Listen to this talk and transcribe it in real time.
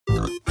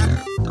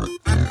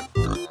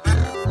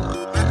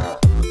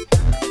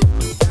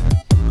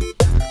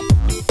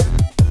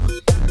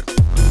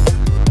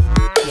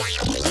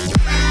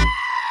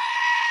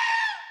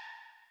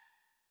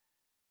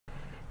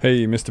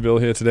Hey, Mr. Bill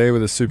here today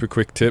with a super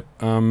quick tip.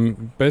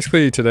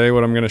 Basically today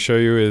what I'm going to show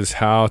you is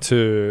how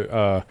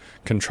to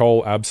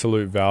control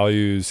absolute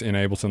values in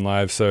Ableton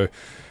Live. So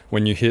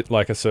when you hit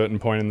like a certain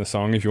point in the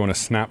song, if you want to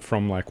snap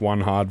from like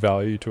one hard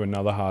value to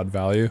another hard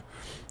value,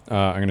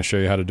 I'm going to show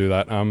you how to do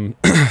that.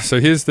 So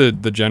here's the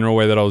general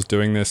way that I was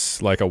doing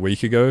this like a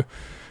week ago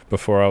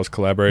before I was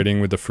collaborating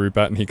with Tha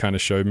Fruitbat, and he kind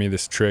of showed me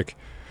this trick.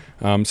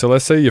 So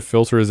let's say your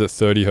filter is at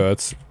 30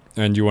 Hertz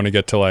and you want to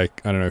get to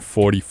like, I don't know,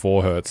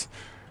 44 Hertz.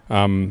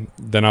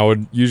 Then I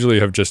would usually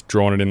have just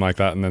drawn it in like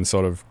that and then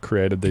sort of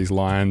created these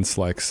lines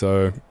like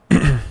so.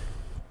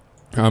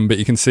 But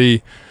you can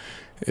see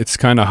it's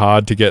kind of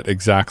hard to get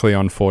exactly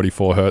on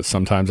 44 Hertz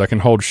sometimes. I can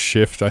hold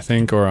shift, I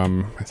think, or I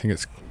think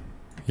it's,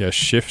 yeah,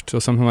 shift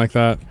or something like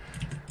that,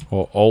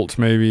 or alt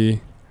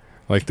maybe.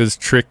 Like there's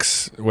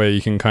tricks where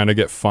you can kind of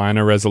get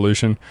finer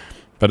resolution,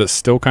 but it's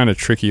still kind of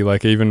tricky.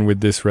 Like even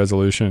with this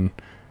resolution,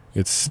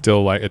 it's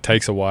still like, it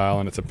takes a while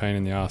and it's a pain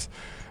in the ass.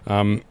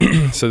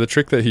 So the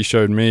trick that he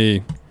showed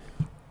me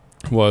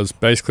was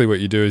basically what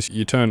you do is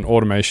you turn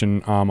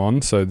automation arm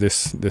on, so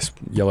this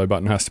yellow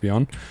button has to be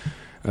on,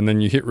 and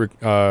then you hit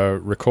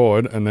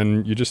record, and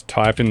then you just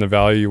type in the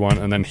value you want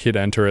and then hit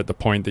enter at the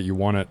point that you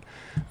want it,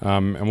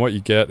 and what you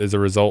get is a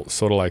result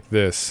sort of like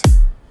this.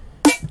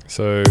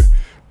 So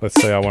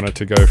let's say I wanted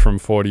to go from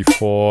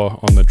 44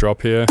 on the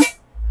drop here,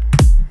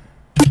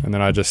 and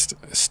then I just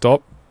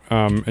stop.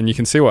 And you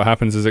can see what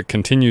happens is it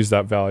continues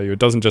that value. It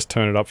doesn't just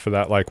turn it up for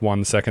that like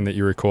 1 second that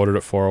you recorded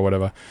it for or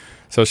whatever.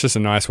 So it's just a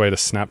nice way to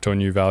snap to a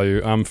new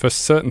value. For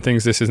certain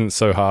things this isn't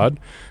so hard.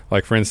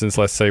 Like for instance,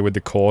 let's say with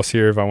the chorus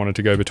here, if I wanted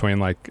to go between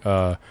like,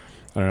 I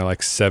don't know,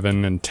 like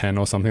 7 and 10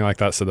 or something like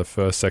that. So the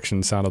first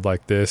section sounded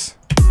like this.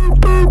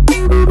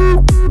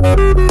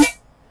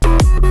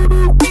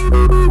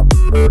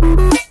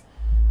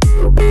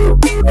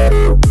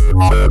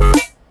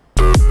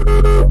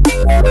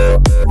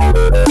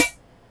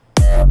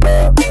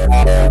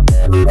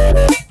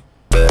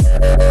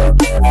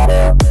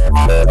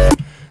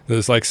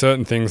 There's like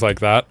certain things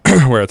like that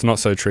where it's not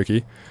so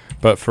tricky,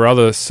 but for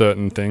other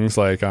certain things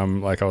like I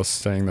was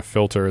saying, the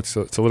filter, it's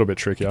a little bit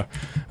trickier.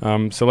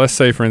 So let's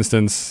say for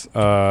instance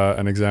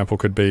an example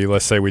could be,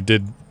 let's say we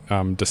did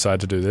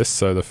decide to do this.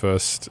 So the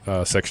first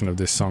section of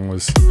this song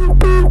was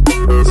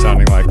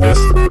sounding like this,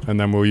 and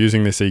then we're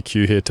using this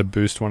EQ here to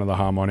boost one of the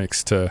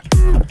harmonics to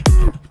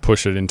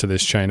push it into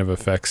this chain of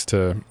effects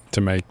to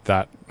make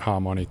that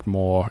harmonic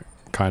more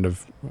kind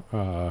of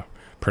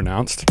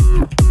pronounced.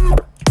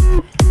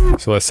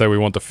 So let's say we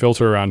want the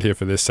filter around here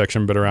for this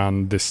section, but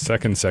around this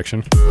second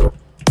section.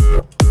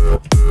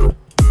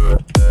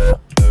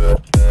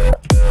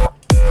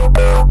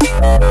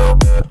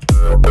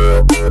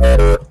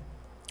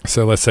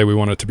 So let's say we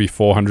want it to be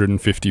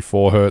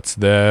 454 Hertz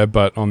there,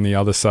 but on the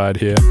other side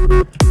here,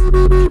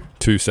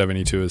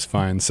 272 is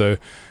fine. So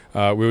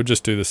we would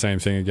just do the same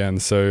thing again.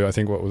 So I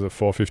think, what was it,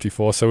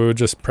 454? So we would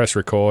just press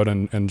record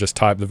and just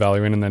type the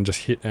value in and then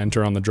just hit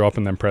enter on the drop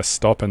and then press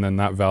stop, and then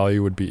that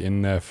value would be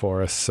in there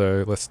for us.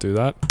 So let's do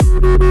that.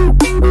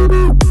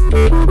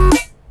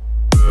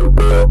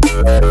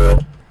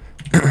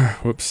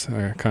 Whoops,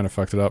 I kind of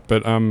fucked it up.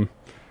 But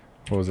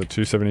what was it,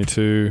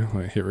 272,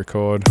 like hit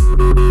record.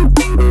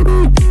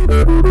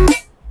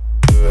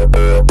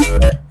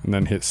 And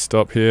then hit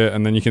stop here.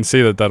 And then you can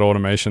see that that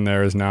automation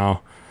there is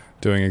now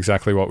doing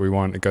exactly what we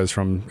want. It goes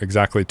from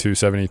exactly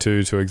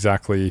 272 to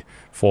exactly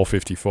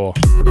 454.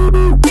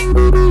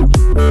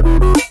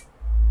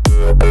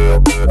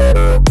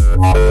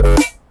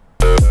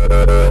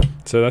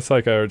 So that's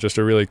like just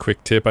a really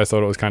quick tip. I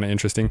thought it was kind of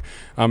interesting.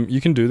 You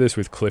can do this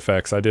with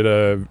CliffX. I did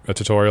a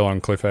tutorial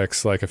on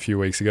CliffX like a few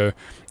weeks ago,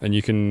 and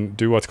you can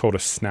do what's called a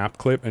snap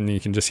clip, and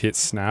you can just hit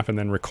snap and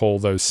then recall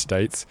those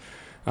states.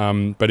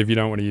 But if you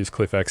don't want to use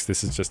CliffX,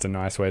 this is just a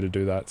nice way to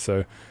do that.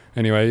 So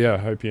anyway, yeah, I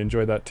hope you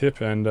enjoyed that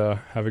tip, and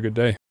have a good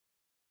day.